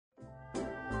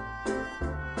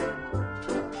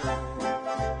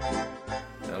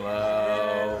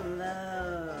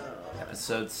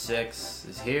Episode 6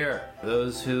 is here. For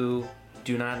those who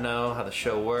do not know how the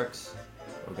show works,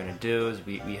 what we're going to do is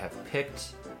we have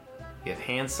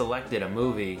hand-selected a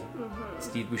movie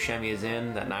Steve Buscemi is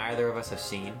in that neither of us have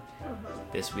seen.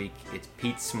 This week, it's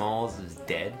Pete Smalls is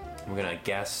Dead. We're going to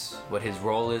guess what his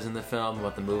role is in the film,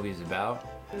 what the movie is about.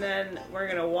 And then we're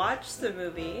going to watch the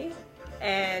movie,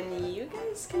 and you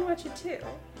guys can watch it too.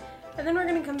 And then we're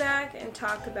going to come back and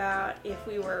talk about if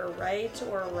we were right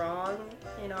or wrong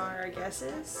in our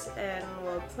guesses, and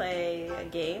we'll play a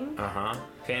game.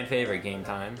 Fan favorite game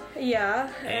time.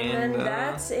 Yeah, and then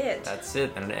that's it. That's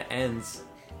it, and it ends.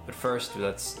 But first,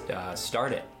 let's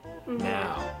start it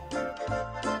now.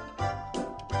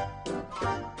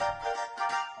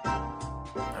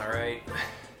 Alright,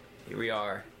 here we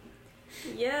are.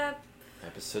 Yep.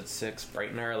 Episode 6, bright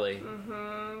and early.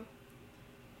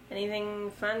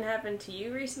 Anything fun happened to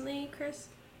you recently, Chris?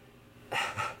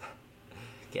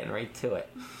 Getting right to it.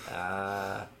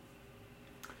 I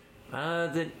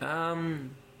don't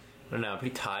know, I'm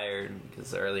pretty tired because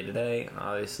it's early today,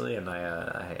 obviously, and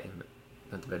I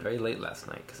went to bed very late last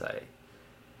night because I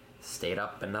stayed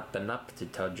up and up and up to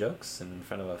tell jokes in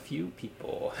front of a few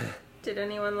people. Did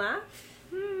anyone laugh?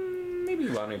 Maybe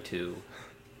one or two.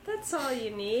 That's all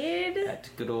you need. At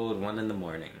good old 1 in the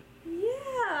morning.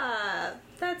 Yeah,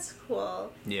 that's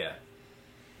cool. Yeah.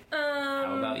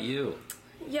 How about you?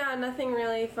 Yeah, nothing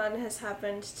really fun has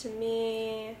happened to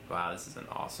me. Wow, this is an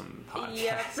awesome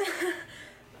podcast.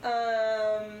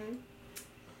 Yep.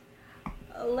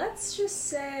 Let's just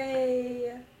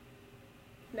say...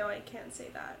 No, I can't say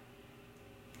that.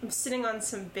 I'm sitting on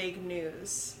some big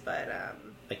news, but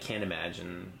I can't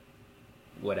imagine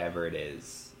whatever it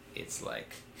is. It's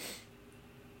like...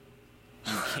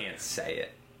 You can't say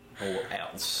it. Or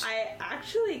else. I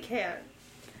actually can't.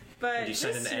 But did you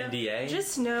send an NDA?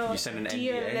 Just know, you send an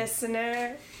dear NDA?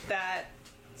 listener, that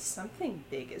something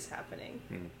big is happening.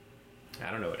 I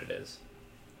don't know what it is.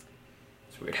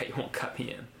 It's weird how you won't cut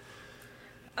me in.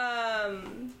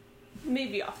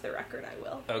 Maybe off the record I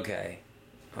will. Okay.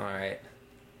 Alright.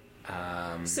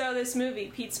 So this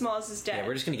movie, Pete Smalls is Dead. Yeah,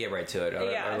 we're just gonna get right to it.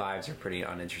 Our lives are pretty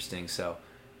uninteresting, so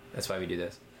that's why we do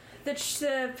this.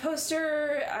 The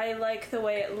poster, I like the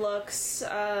way it looks.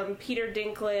 Peter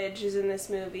Dinklage is in this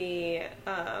movie.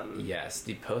 Yes,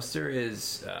 the poster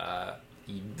is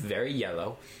very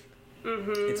yellow.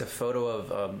 It's a photo of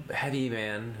a heavy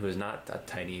man who is not a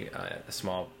tiny, a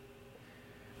small,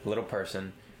 little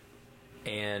person.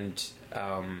 And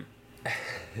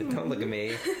don't look at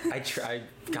me. I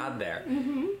got there.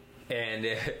 And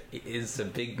it is a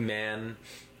big man,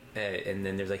 and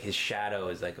then there's like his shadow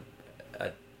is like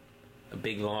a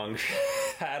big long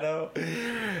shadow,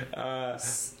 and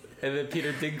then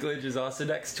Peter Dinklage is also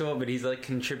next to him, but he's like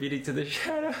contributing to the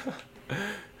shadow.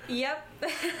 Yep.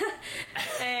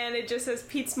 And it just says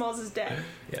Pete Smalls is Dead.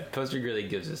 Yeah, poster really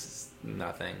gives us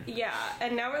nothing. Yeah,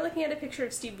 and now we're looking at a picture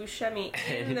of Steve Buscemi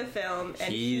in the film,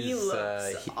 and he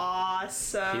looks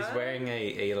awesome. He's wearing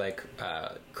a like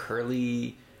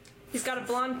curly. He's got a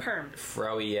blonde perm.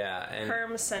 Fro, yeah, and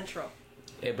perm central.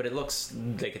 Yeah, but it looks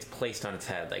like it's placed on its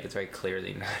head. Like it's very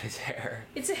clearly not his hair.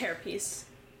 It's a hairpiece.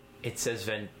 It says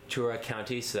Ventura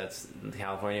County, so that's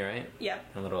California, right? Yep.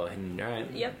 A little,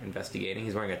 alright. Yep. Investigating.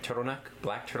 He's wearing a turtleneck,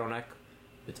 black turtleneck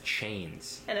with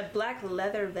chains. And a black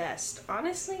leather vest.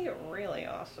 Honestly, really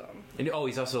awesome. And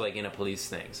he's also like in a police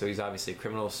thing, so he's obviously a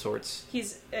criminal of sorts.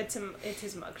 It's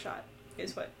his mugshot,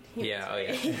 is what he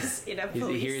He's in a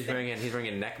police thing. He's wearing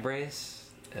a neck brace.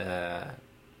 Yeah.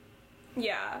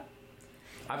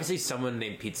 Obviously, someone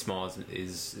named Pete Smalls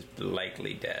is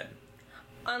likely dead.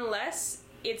 Unless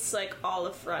it's like all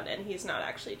a front and he's not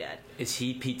actually dead. Is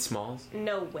he Pete Smalls?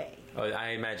 No way. Oh, I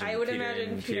imagine. I would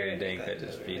imagine Peter Dinklage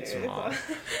is Pete Smalls.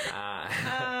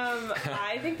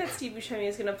 I think that Steve Buscemi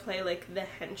is gonna play like the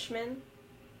henchman.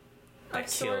 That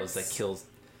kills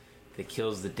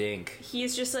the dink.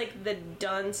 He's just like the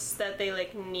dunce that they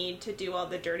like need to do all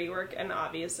the dirty work, and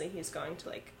obviously he's going to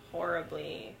like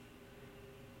horribly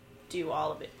do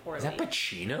all of it poorly. Is that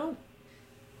Pacino?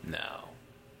 No.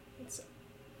 It's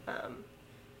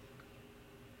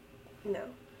no.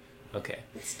 Okay.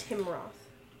 It's Tim Roth.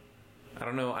 I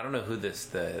don't know who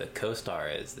the co-star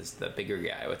is. The bigger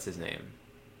guy. What's his name?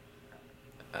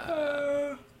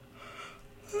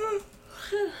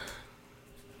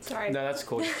 Sorry. No, that's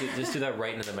cool. Just do that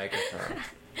right into the microphone.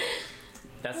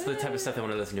 That's the type of stuff I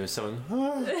want to listen to. Is someone.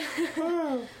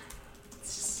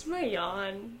 It's just my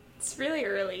yawn. It's really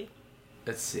early.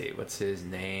 Let's see. What's his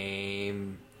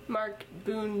name? Mark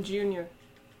Boone Jr.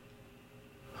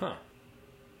 Huh.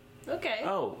 Okay. Okay.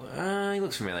 Oh, he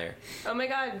looks familiar. Oh my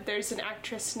god, there's an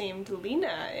actress named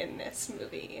Lena in this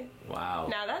movie. Wow.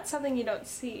 Now that's something you don't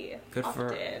see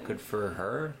often. Good for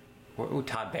her. Ooh,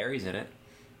 Todd Barry's in it.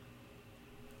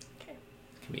 Okay.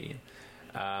 Comedian.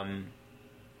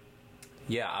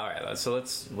 Yeah, alright, so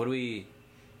what do we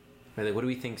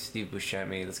think Steve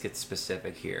Buscemi, let's get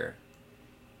specific here.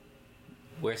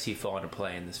 Where's he fall into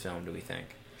play in this film, do we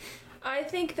think? I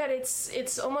think that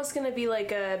it's almost going to be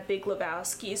like a Big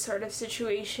Lebowski sort of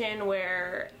situation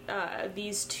where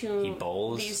these two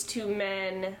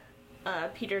men,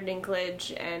 Peter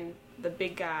Dinklage and the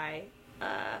big guy,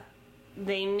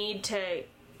 they need to.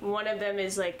 One of them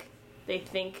is like they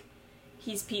think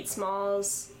he's Pete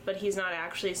Smalls, but he's not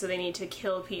actually. So they need to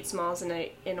kill Pete Smalls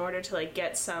in order to like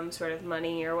get some sort of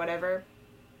money or whatever.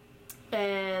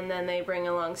 And then they bring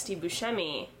along Steve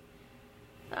Buscemi.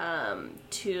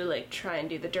 To like try and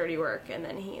do the dirty work, and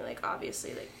then he like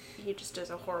obviously like he just does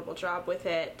a horrible job with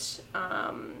it,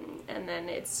 and then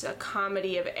it's a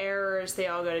comedy of errors. They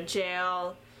all go to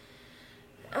jail,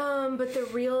 but the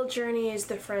real journey is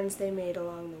the friends they made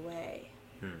along the way.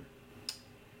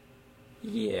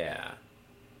 Yeah,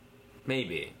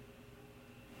 maybe.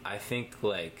 I think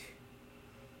like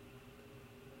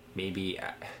maybe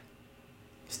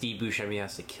Steve Buscemi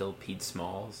has to kill Pete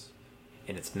Smalls.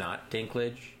 And it's not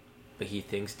Dinklage, but he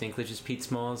thinks Dinklage is Pete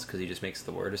Smalls because he just makes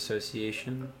the word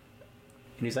association.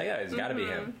 And he's like, yeah, it's gotta be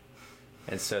him.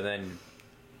 And so then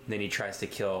he tries to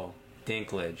kill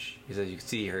Dinklage. Because as you can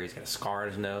see here, he's got a scar on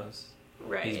his nose.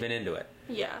 Right. He's been into it.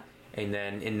 Yeah. And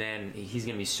then he's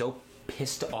gonna be so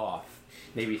pissed off.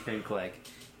 Maybe think like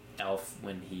Elf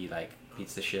when he like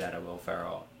beats the shit out of Will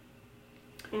Ferrell.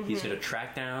 He's gonna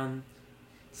track down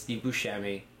Steve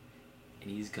Buscemi. And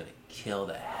he's gonna kill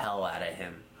the hell out of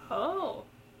him. Oh.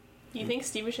 You think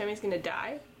Steve Buscemi's gonna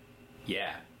die?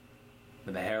 Yeah.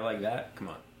 With a hair like that? Come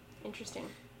on. Interesting.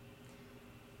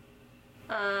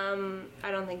 I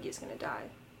don't think he's gonna die.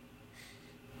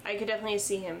 I could definitely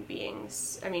see him being...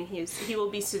 I mean, he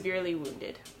will be severely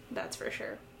wounded. That's for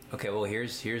sure. Okay, well,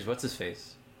 here's what's his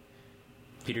face?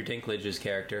 Peter Dinklage's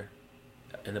character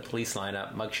in the police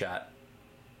lineup, mugshot.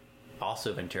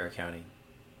 Also Ventura County.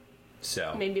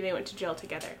 So maybe they went to jail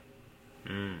together.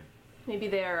 Maybe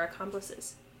they are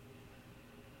accomplices.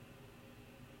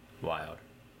 Wild.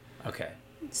 Okay.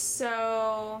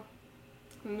 So,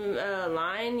 a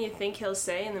line you think he'll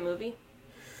say in the movie?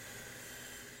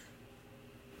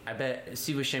 I bet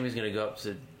Steve Buscemi's gonna go up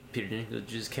to Peter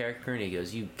Dinklage's character and he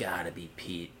goes, "You gotta be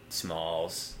Pete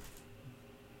Smalls."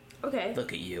 Okay.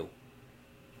 Look at you.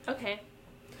 Okay.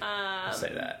 I'll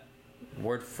say that.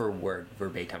 Word for word,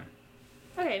 verbatim.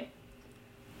 Okay.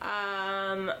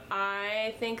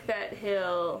 I think that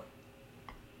he'll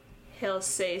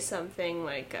say something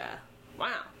like,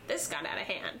 wow, this got out of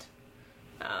hand.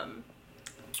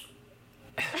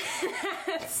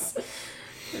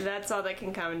 That's all that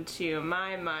can come to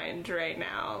my mind right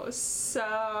now.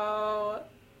 So,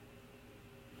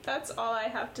 that's all I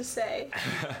have to say.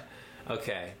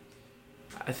 Okay.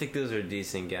 I think those are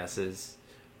decent guesses.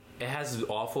 It has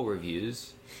awful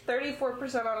reviews.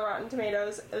 34% on Rotten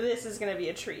Tomatoes. This is going to be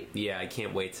a treat. Yeah, I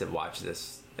can't wait to watch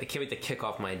this. I can't wait to kick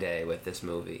off my day with this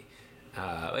movie.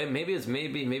 Maybe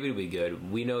it'll be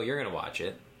good. We know you're going to watch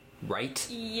it, right?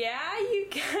 Yeah, you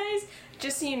guys.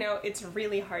 Just so you know, it's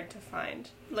really hard to find.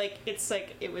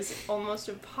 It was almost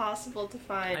impossible to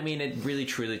find. I mean, it really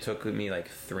truly took me like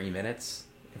 3 minutes,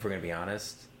 if we're going to be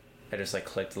honest. I just like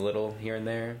clicked a little here and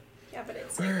there. Yeah, but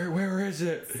it's where is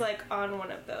it? It's like on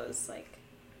one of those like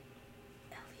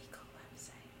illegal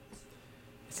websites.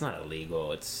 It's not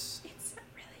illegal. It's not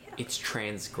really illegal. It's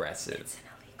transgressive. It's an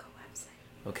illegal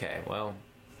website. Okay, well,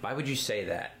 why would you say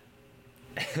that?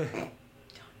 Don't tell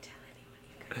anyone,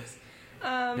 you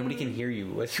guys. Nobody can hear you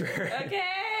whisper.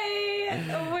 Okay,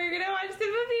 we're gonna watch the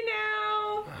movie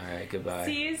now. All right, goodbye.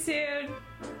 See you soon.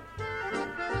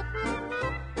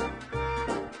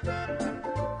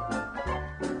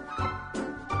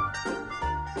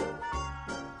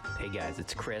 Hey guys,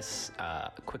 it's Chris.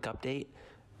 Quick update.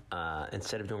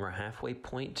 Instead of doing our halfway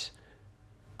point,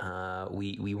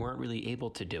 we weren't really able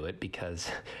to do it because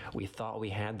we thought we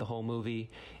had the whole movie,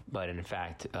 but in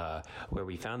fact, where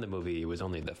we found the movie, it was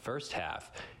only the first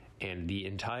half, and the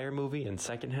entire movie and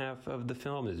second half of the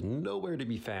film is nowhere to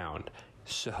be found.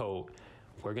 So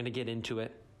we're gonna get into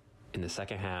it in the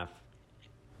second half.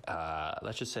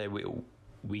 Let's just say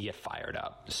we get fired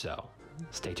up. So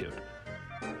stay tuned.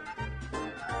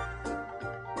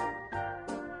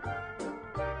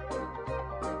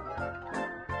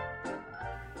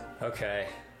 Okay,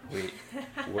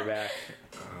 we're back.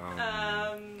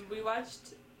 We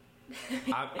watched.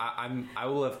 I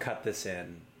will have cut this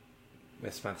in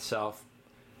with myself.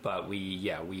 But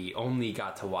we only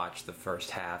got to watch the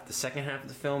first half. The second half of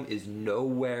the film is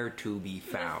nowhere to be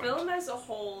found. The film as a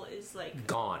whole is like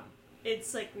gone.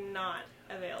 It's like not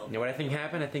available. You know what I think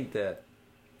happened? I think the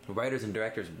writers and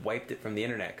directors wiped it from the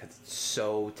internet because it's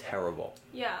so terrible.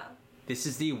 Yeah. This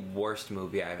is the worst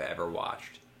movie I've ever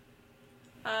watched.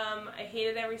 I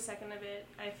hated every second of it.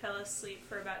 I fell asleep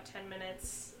for about 10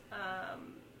 minutes.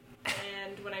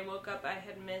 And when I woke up, I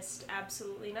had missed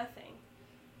absolutely nothing.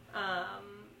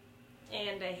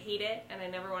 And I hate it, and I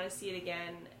never want to see it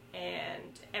again,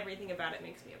 and everything about it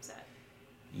makes me upset.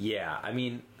 Yeah, I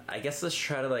mean, I guess let's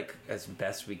try to, like, as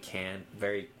best we can,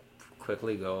 very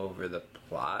quickly go over the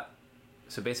plot.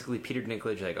 So basically, Peter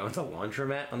Dinklage, like, owns a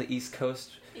laundromat on the East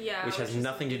Coast, which has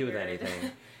nothing to do with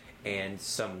anything. And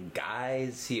some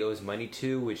guys he owes money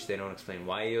to, which they don't explain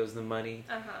why he owes them money.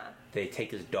 They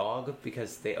take his dog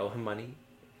because they owe him money,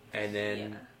 and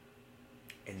then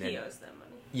he owes them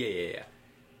money. Yeah.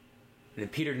 And then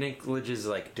Peter Dinklage's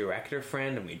like director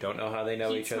friend, and we don't know how they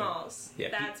know each other. Smalls. Yeah,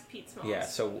 that's Pete Smalls. Yeah,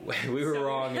 so we were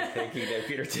wrong in thinking that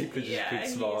Peter Dinklage is Pete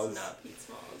Smalls. He's not Pete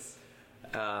Smalls.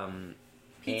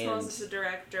 Pete Smalls is the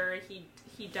director.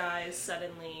 He dies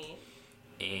suddenly.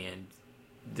 And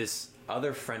this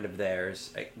other friend of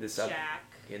theirs, Jack.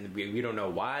 And we don't know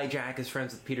why Jack is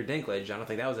friends with Peter Dinklage. I don't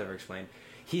think that was ever explained.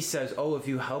 He says, "Oh, if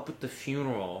you help with the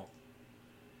funeral,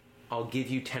 I'll give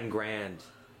you 10 grand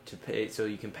to pay so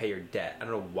you can pay your debt." I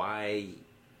don't know why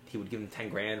he would give him 10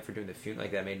 grand for doing the funeral.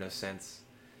 Like, that made no sense.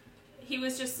 He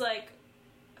was just like,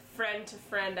 friend to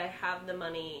friend, I have the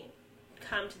money,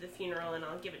 come to the funeral and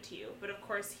I'll give it to you. But of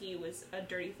course he was a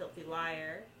dirty, filthy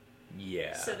liar.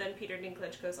 Yeah. So then Peter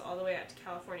Dinklage goes all the way out to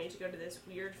California to go to this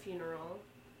weird funeral.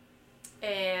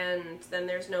 And then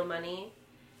there's no money.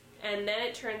 And then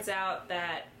it turns out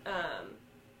that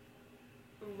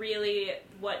really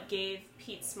what gave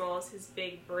Pete Smalls his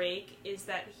big break is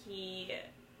that he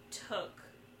took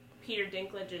Peter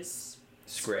Dinklage's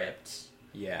script.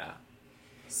 Yeah.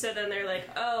 So then they're like,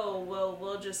 oh, well,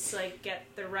 we'll just like get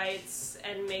the rights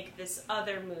and make this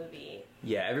other movie.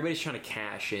 Yeah, everybody's trying to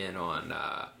cash in on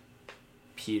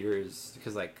Peter's,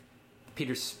 because like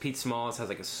Pete Smalls has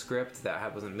like a script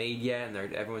that wasn't made yet, and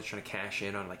everyone's trying to cash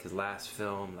in on like his last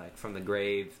film, like From the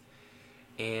Grave,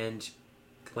 and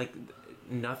like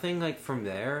nothing like from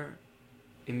there.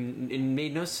 It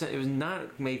made no sense. It was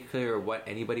not made clear what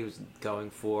anybody was going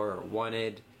for or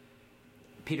wanted.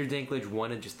 Peter Dinklage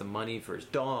wanted just the money for his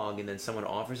dog, and then someone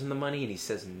offers him the money, and he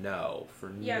says no for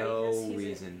no because he's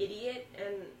reason. An idiot,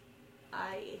 and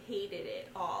I hated it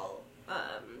all.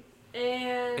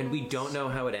 And we don't know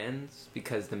how it ends,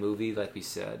 because the movie, like we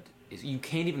said, is you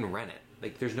can't even rent it.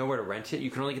 Like, there's nowhere to rent it. You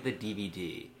can only get the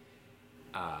DVD.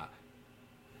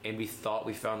 And we thought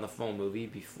we found the full movie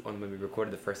when we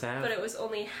recorded the first half. But it was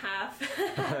only half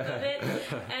of it.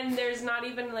 And there's not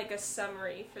even like a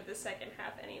summary for the second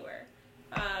half anywhere.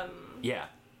 Yeah.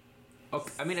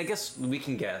 Okay, I mean, I guess we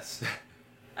can guess.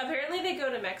 Apparently they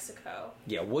go to Mexico.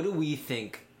 Yeah, what do we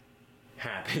think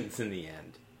happens in the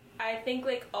end? I think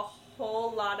like a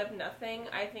whole lot of nothing.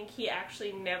 I think he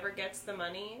actually never gets the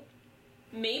money.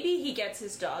 Maybe he gets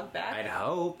his dog back. I'd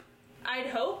hope.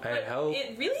 But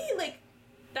it really, like,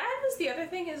 that was the other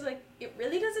thing, is like, it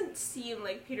really doesn't seem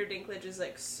like Peter Dinklage is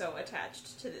like so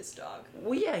attached to this dog.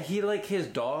 Well, yeah, he like, his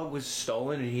dog was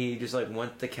stolen and he just like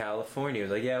went to California. He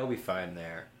was like, yeah, he'll be fine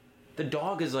there. The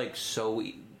dog is like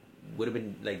would have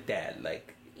been like dead.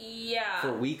 Like, yeah.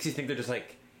 For weeks, you think they're just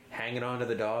like hanging on to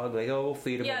the dog, like, oh, we'll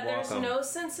feed him and walk him. Yeah, there's no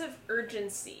sense of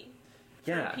urgency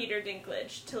from Peter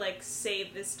Dinklage to like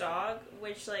save this dog,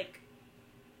 which like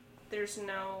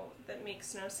that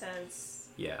makes no sense.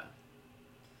 Yeah.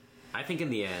 I think in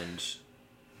the end,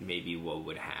 maybe what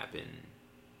would happen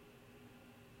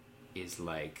is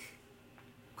like,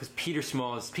 because Pete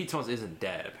Smalls isn't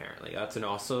dead, apparently. That's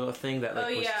also a thing that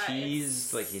like was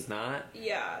teased, like he's not.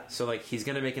 Yeah. So like he's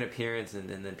gonna make an appearance, and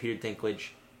then Peter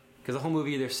Dinklage, because the whole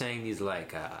movie they're saying these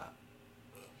like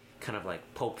kind of like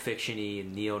Pulp Fiction-y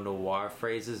neo-noir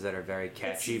phrases that are very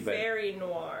catchy, it's very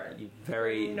noir.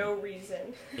 For no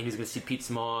reason. And he's gonna see Pete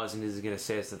Smalls, and he's gonna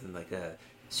say something like,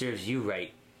 "Serves you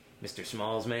right, Mr.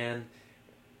 Smalls, man,"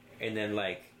 and then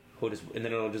like and then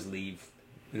it'll just leave,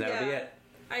 and that'll be it.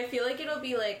 I feel like it'll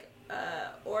be like,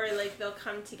 or like they'll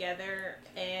come together,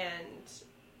 and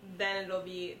then it'll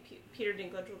be Peter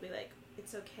Dinklage will be like,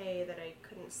 "It's okay that I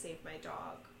couldn't save my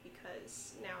dog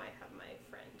because now I have my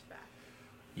friend back."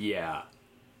 Yeah.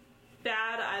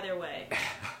 Bad either way.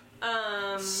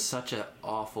 Such an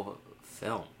awful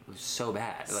film. It was so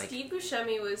bad. Like, Steve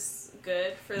Buscemi was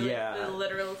good for the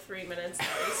literal 3 minutes that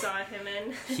we saw him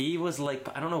in. He was like,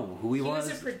 I don't know who he was.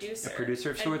 He was a producer. A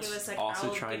producer of sorts. And he was like, also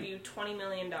I'll trying give you $20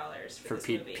 million for this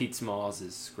Pete, movie. Pete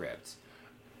Smalls' script.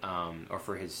 Or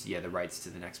for his, the rights to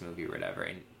the next movie or whatever.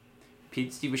 And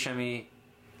Steve Buscemi,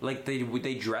 like,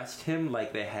 they dressed him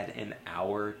like they had an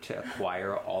hour to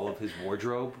acquire all of his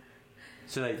wardrobe.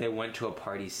 So, like, they went to a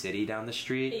Party City down the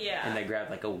street. Yeah. And they grabbed,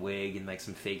 like, a wig and, like,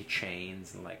 some fake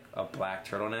chains and, like, a black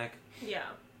turtleneck. Yeah.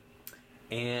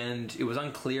 And it was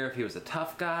unclear if he was a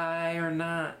tough guy or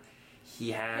not.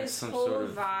 He had his some whole sort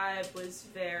of vibe was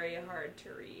very hard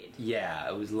to read. Yeah,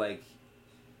 it was like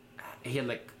he had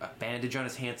like a bandage on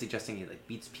his hand suggesting he like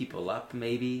beats people up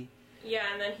maybe. Yeah,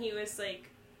 and then he was like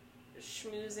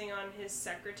schmoozing on his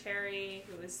secretary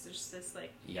who was just this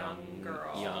like young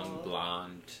girl. Young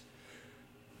blonde.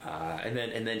 And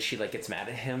then she like gets mad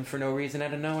at him for no reason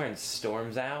out of nowhere and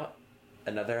storms out.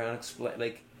 Another unexplained,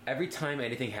 like every time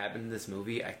anything happened in this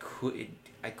movie, I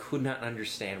could not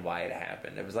understand why it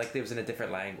happened. It was like it was in a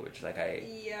different language. Like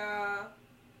Yeah.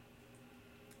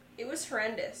 It was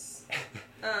horrendous.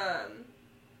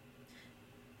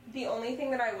 The only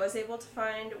thing that I was able to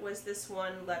find was this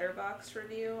one Letterboxd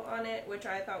review on it, which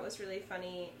I thought was really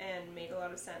funny and made a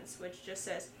lot of sense, which just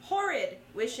says, "Horrid!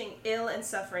 Wishing ill and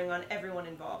suffering on everyone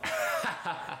involved."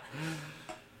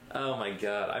 Oh my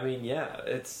god. I mean, yeah,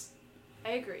 it's...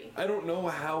 I agree. I don't know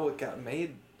how it got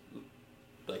made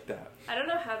like that. I don't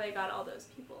know how they got all those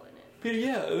people in it. But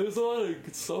yeah, there's a lot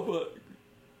of somewhat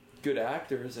good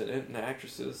actors in it and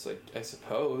actresses, like, I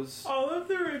suppose. All of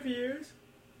the reviews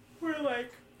were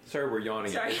like... Sorry, we're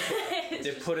yawning. Sorry.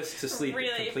 It put us to sleep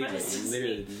really completely. Put us to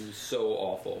Literally, sleep. it was so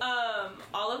awful.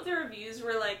 All of the reviews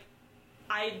were like,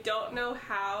 I don't know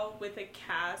how with a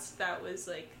cast that was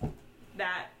like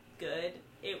that good,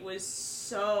 it was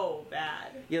so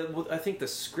bad. Yeah, well, I think the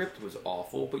script was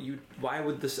awful, but why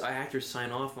would this actor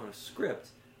sign off on a script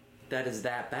that is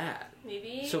that bad?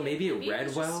 Maybe. So maybe it read it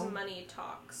was well. Just money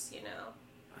talks, you know.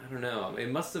 I don't know. It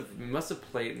must have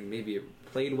played. Maybe it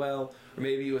played well, or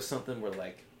maybe it was something where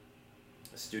like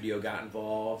a studio got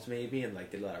involved, maybe, and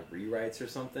like did a lot of rewrites or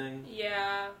something.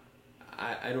 Yeah.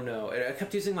 I don't know. I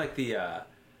kept using like the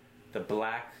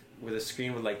black where the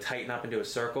screen would like tighten up into a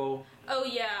circle. Oh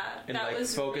yeah, and that like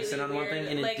was focus really in on one weird. thing,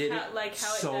 and it like did how, like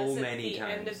how so it does many at the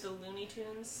times. end of the Looney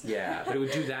Tunes. Yeah, but it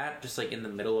would do that just like in the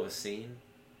middle of a scene.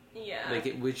 Yeah. Like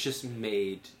it was just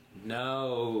made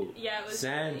no it was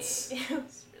sense. Really,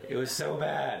 it was so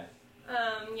bad.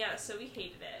 Yeah, so we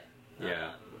hated it.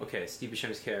 Yeah. Okay, Steve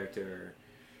Buscemi's character.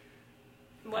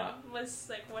 What was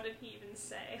like? What did he even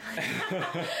say?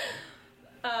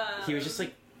 He was just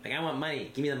like I want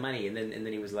money, give me the money, and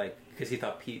then he was like, because he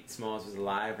thought Pete Smalls was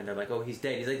alive, and they're like, oh, he's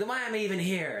dead. He's like, then why am I even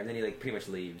here? And then he like pretty much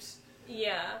leaves.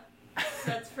 Yeah,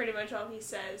 that's pretty much all he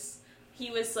says.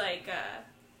 He was like,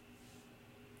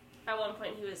 at one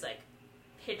point he was like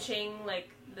pitching like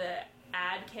the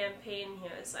ad campaign. He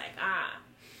was like,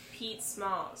 Pete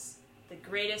Smalls, the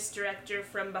greatest director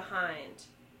from behind,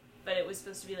 but it was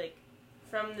supposed to be like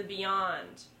from the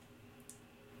beyond,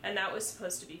 and that was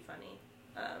supposed to be funny.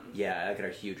 Yeah, I got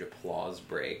a huge applause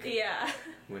break. Yeah.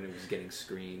 When it was getting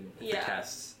screened for Yeah.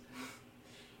 tests.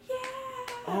 Yeah.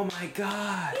 Oh my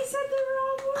god. He said the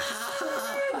wrong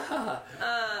word.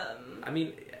 I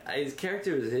mean, his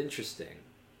character was interesting.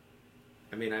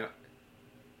 I mean, I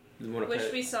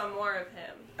wish we saw more of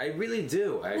him. I really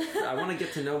do. I want to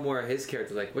get to know more of his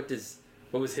character. Like, what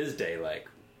was his day like?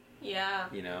 Yeah.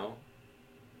 You know?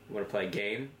 You want to play a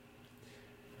game?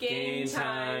 Game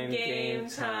time.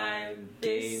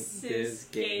 This is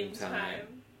game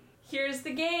time. Here's the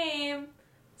game.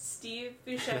 Steve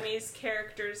Buscemi's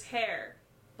character's hair.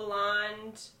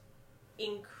 Blonde,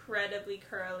 incredibly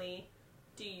curly.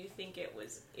 Do you think he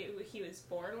was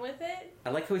born with it?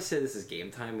 I like how we say this is game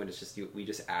time when it's just we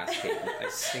just ask him a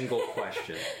single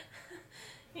question.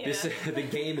 Yeah. The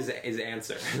game is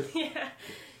answer. Yeah.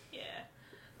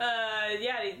 Do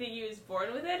you think he was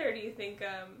born with it, or do you think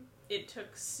it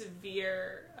took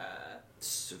severe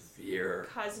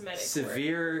cosmetic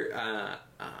work?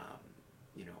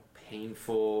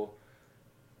 Painful,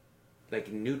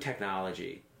 like new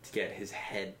technology to get his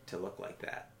head to look like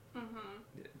that. Mm-hmm.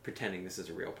 Pretending this is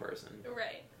a real person.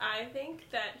 Right. I think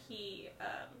that he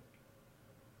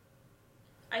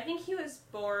was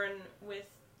born with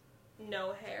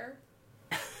no hair.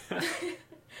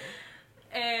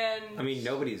 And I mean,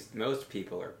 most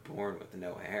people are born with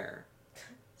no hair.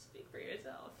 Speak for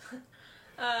yourself.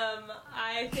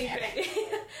 I think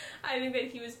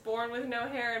that he was born with no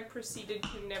hair and proceeded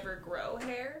to never grow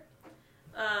hair.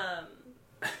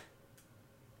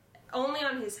 Only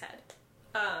on his head.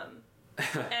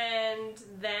 And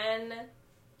then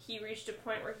he reached a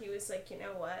point where he was like, you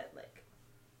know what, like,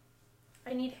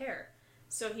 I need hair.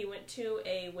 So he went to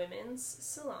a women's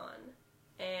salon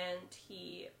and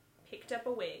he picked up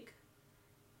a wig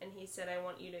and he said, I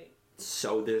want you to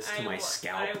sew this to my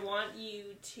scalp. I want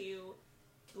you to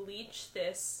bleach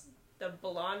this the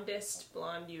blondest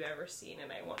blonde you've ever seen,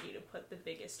 and I want you to put the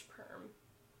biggest perm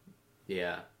in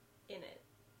it.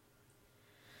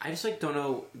 I just, like, don't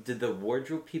know, did the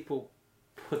wardrobe people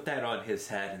put that on his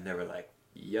head and they were like,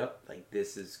 yep, like,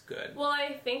 this is good. Well,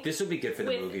 I think this will be good for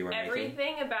the movie we're making.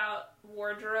 Everything about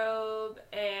wardrobe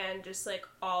and just, like,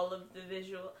 all of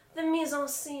the mise en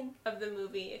scene of the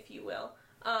movie, if you will,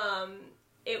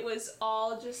 it was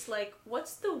all just like,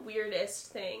 what's the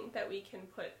weirdest thing that we can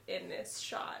put in this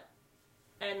shot?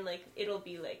 And, like, it'll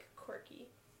be, like, quirky.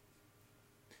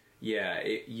 Yeah,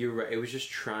 you're right. It was just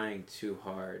trying too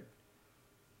hard.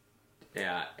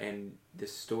 Yeah, and the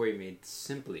story made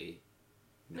simply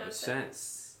no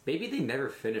sense. Maybe they never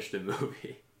finished the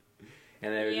movie.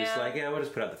 And they were just like, yeah, we'll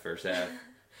just put out the first half.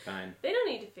 Fine. They don't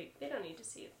need to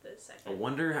see the second. I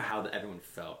wonder how everyone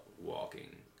felt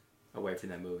walking away from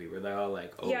that movie. Were they all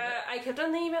like, oh... Yeah, I kept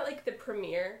on thinking about, like, the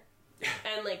premiere.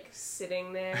 And, like,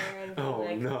 sitting there and being oh,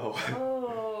 like, no.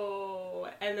 Oh.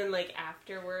 And then, like,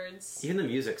 afterwards. Even the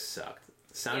music sucked.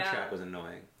 The soundtrack was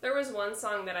annoying. There was one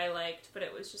song that I liked, but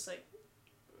it was just, like,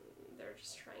 they're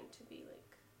just trying to be,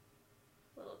 like,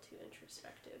 a little too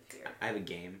introspective here. I have a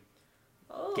game.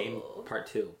 Oh. Game part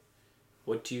 2.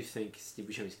 What do you think Steve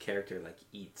Buscemi's character, like,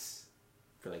 eats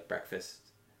for, like, breakfast?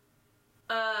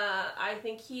 I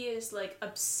think he is, like,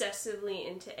 obsessively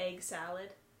into egg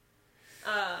salad.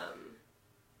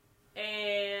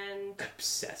 And...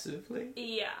 Obsessively?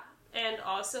 Yeah. And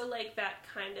also, like, that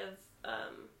kind of,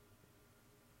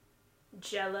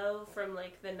 Jell-O from,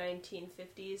 like, the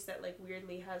 1950s that, like,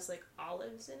 weirdly has, like,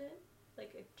 olives in it.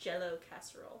 Like a Jell-O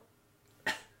casserole.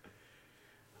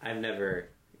 I've never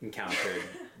encountered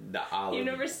the olive. You've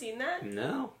never seen that?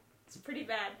 No. It's pretty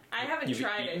bad. I haven't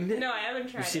tried it. No, I haven't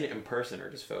tried it. You've seen it in person or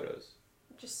just photos?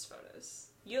 Just photos.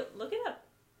 You look it up.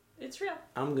 It's real.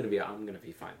 I'm gonna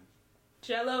be fine.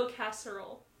 Jell-O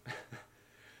casserole.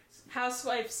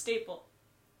 Housewife staple.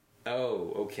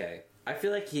 Oh, okay. I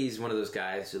feel like he's one of those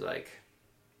guys who, like,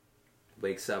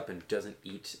 wakes up and doesn't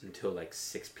eat until, like,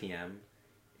 6 p.m.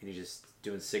 And he's just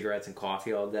doing cigarettes and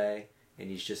coffee all day. And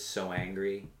he's just so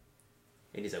angry.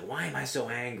 And he's like, why am I so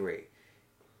angry?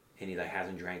 And he, like,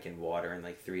 hasn't drank in water in,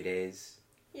 like, 3 days.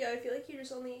 Yeah, I feel like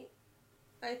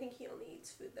I think he only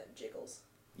eats food that jiggles.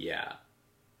 Yeah.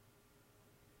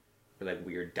 Or, like,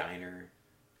 weird diner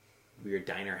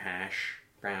hash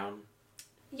brown.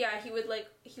 Yeah, he would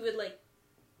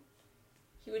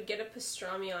get a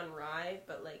pastrami on rye,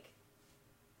 but, like,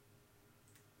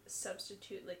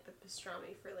 substitute, like, the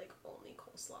pastrami for, like, only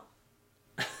coleslaw.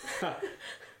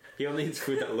 He only eats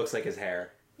food that looks like his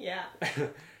hair. Yeah.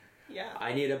 Yeah.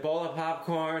 I need a bowl of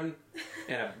popcorn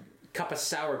and a cup of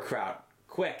sauerkraut.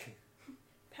 Quick.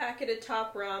 Packet of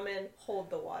top ramen, hold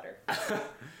the water.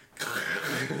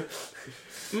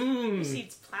 He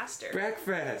eats plaster.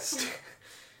 Breakfast.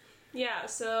 Yeah,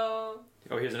 so...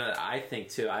 Oh, here's another. I think,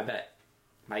 too, I bet...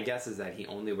 My guess is that he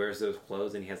only wears those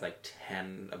clothes and he has, like,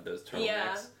 10 of those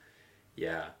turtlenecks.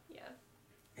 Yeah. Yeah.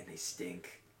 And they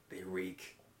stink. They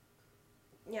reek.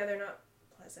 Yeah, they're not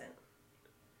pleasant.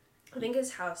 I think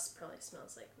his house probably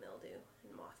smells like mildew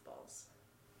and mothballs.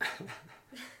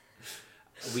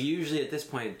 We usually, at this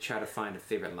point, try to find a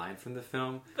favorite line from the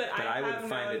film. But I would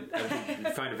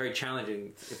find it very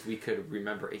challenging if we could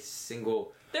remember a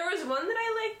single... There was one that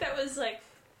I liked that was, like...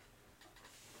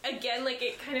 Again, like,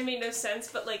 it kind of made no sense,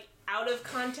 but, like, out of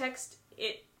context,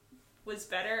 it was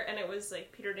better. And it was,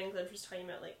 like, Peter Dinklage was talking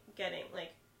about, like,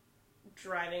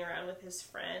 driving around with his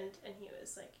friend. And he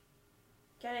was, like,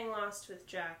 getting lost with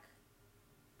Jack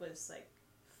was, like,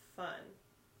 fun.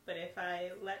 But if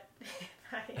I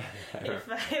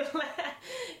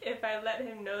let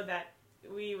him know that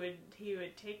he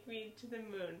would take me to the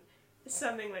moon,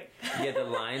 something like that. Yeah, the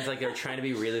lines, like, they're trying to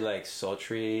be really, like,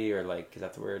 sultry, or, like, is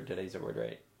that the word? Did I use the word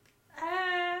right?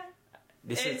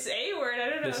 It's a word. I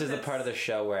don't know. This is the part of the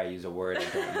show where I use a word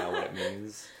and don't know what it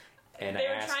means. And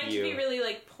they're trying to be really,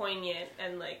 like, poignant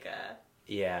and, like,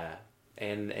 yeah,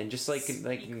 and just like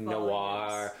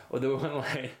noir, or the one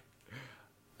line.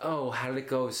 Oh, how did it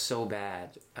go so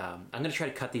bad? I'm going to try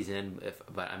to cut these in,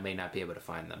 but I may not be able to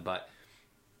find them. But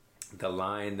the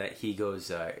line that he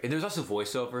goes... and there's also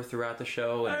voiceover throughout the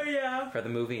show. And, for the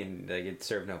movie, and like, it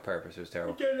served no purpose. It was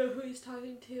terrible. I don't know who he's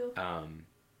talking to.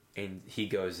 And he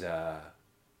goes,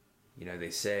 you know, they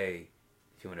say,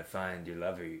 if you want to find your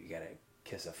lover, you got to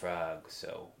kiss a frog.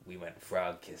 So we went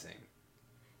frog kissing.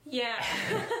 Yeah.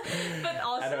 But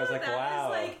also And I was like, that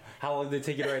wow, is, like... how long did it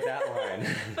take you to write that line?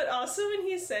 But also when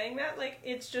he's saying that, like,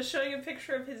 it's just showing a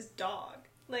picture of his dog.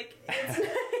 Like,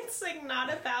 it's like,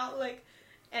 not about, like,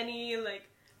 any, like,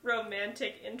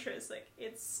 romantic interest. Like,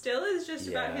 it still is just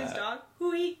about his dog,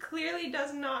 who he clearly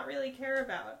does not really care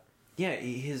about. Yeah,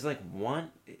 his, like,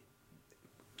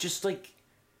 just, like,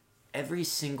 every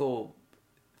single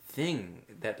thing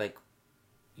that, like,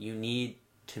 you need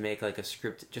to make, like, a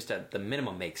script just at the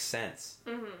minimum makes sense.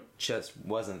 Mm-hmm. Just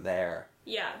wasn't there.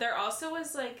 Yeah, there also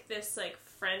was, like, this, like,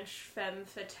 French femme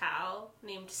fatale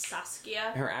named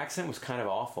Saskia. Her accent was kind of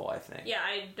awful, I think. Yeah,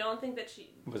 I don't think that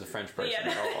she... was a French person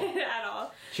at all. At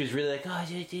all. She was really like, oh,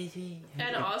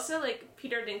 and also, like,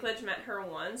 Peter Dinklage met her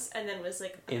once and then was,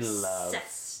 like,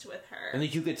 obsessed with her. And,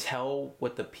 like, you could tell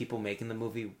what the people making the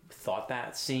movie thought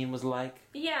that scene was like.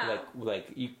 Yeah.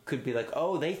 Like you could be like,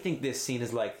 oh, they think this scene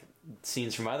is like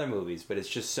scenes from other movies, but it's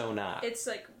just so not. It's,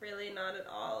 like, really not at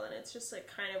all, and it's just, like,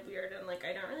 kind of weird, and, like,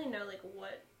 I don't really know, like,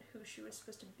 who she was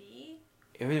supposed to be.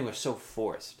 Everything was so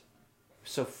forced.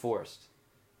 It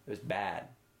was bad.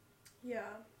 Yeah.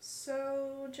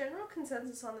 So, general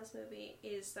consensus on this movie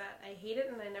is that I hate it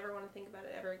and I never want to think about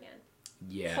it ever again.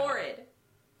 Yeah. Horrid.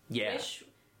 Yeah. Wish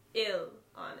ill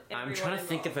on everyone I'm trying to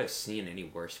think involved. if I've seen any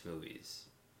worse movies.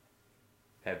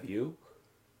 Have you?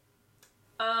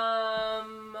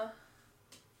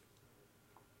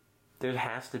 There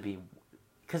has to be,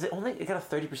 because it got a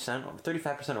 35%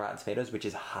 Rotten Tomatoes, which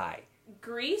is high.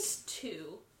 Grease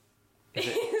 2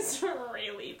 is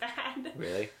really bad.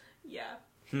 Really? Yeah.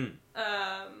 And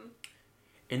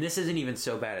this isn't even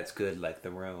so bad it's good, like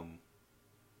The Room.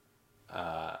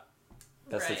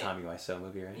 That's the Tommy Wiseau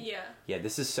movie, right? Yeah. Yeah,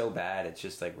 this is so bad it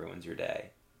just, like, ruins your day.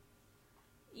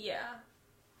 Yeah.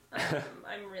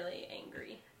 I'm really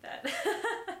angry that...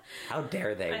 How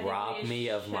dare they rob me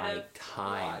of my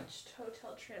time. Watched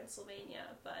Hotel Transylvania,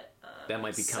 but that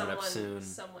might be coming up soon.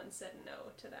 Someone said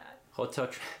no to that.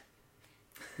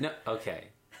 No, okay.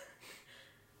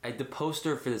 The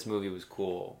poster for this movie was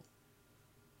cool.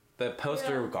 The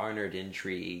poster garnered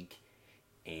intrigue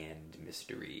and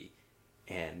mystery,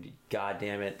 and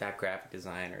goddamn it, that graphic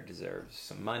designer deserves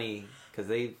some money because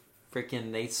they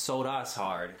sold us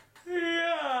hard.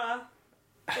 Yeah.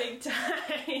 Big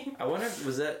time. I wonder if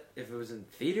it was in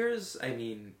theaters? I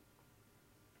mean,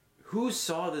 who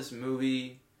saw this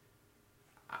movie?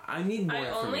 I need more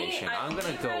information. I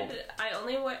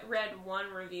only read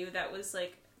one review that was,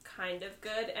 like, kind of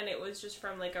good, and it was just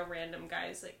from, like, a random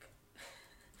guy's, like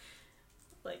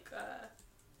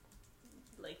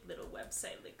little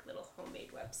website, like, little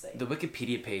homemade website. The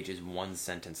Wikipedia page is one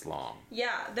sentence long.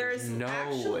 Yeah, there's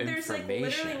like,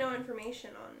 literally no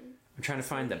information on... I'm trying to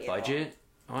find the budget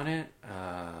on it.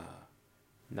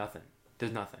 Nothing.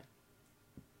 There's nothing.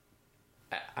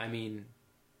 I mean,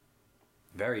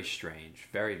 very strange.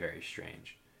 Very, very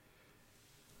strange.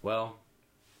 Well,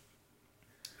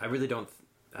 I really don't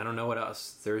know what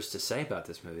else there is to say about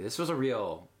this movie. This was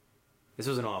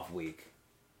an off week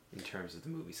in terms of the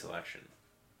movie selection.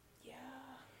 Yeah.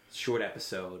 Short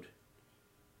episode,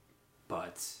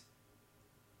 but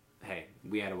hey,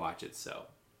 we had to watch it, so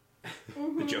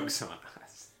the joke's on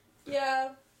us. Yeah.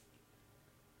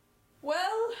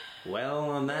 Well,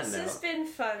 on that note, this has been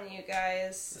fun, you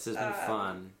guys. This has been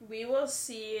fun. We will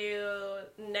see you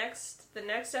next. The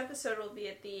next episode will be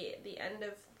at the end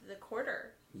of the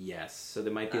quarter. Yes, so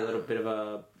there might be a little bit of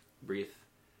a brief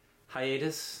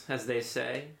hiatus, as they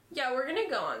say. Yeah, we're gonna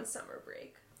go on summer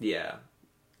break. Yeah.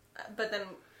 But then...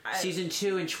 Season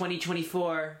 2 in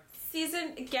 2024.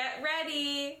 Get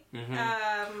ready!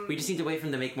 Mm-hmm. We just need to wait for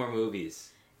them to make more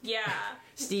movies. Yeah.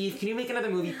 Steve, can you make another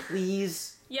movie,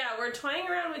 please? Yeah, we're toying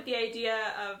around with the idea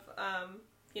of,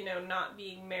 not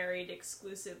being married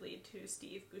exclusively to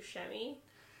Steve Buscemi.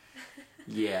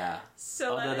 Yeah.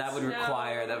 So although that would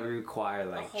require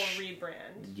like... a whole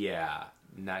rebrand. Yeah.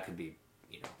 And that could be,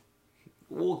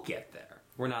 we'll get there.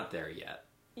 We're not there yet.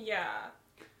 Yeah.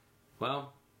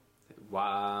 Well,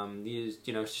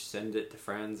 send it to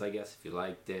friends, I guess, if you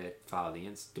liked it. Follow the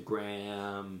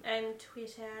Instagram. And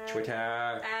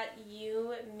Twitter. At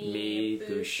me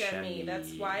Buscemi.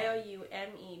 That's YOUME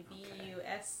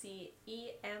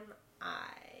BUSCEMI.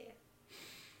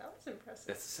 That was impressive.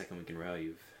 That's the second week in a row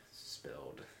you've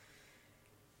spilled.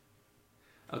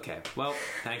 Okay, well,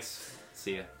 thanks.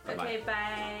 See ya. Bye-bye. Okay,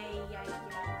 bye.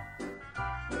 Yeah.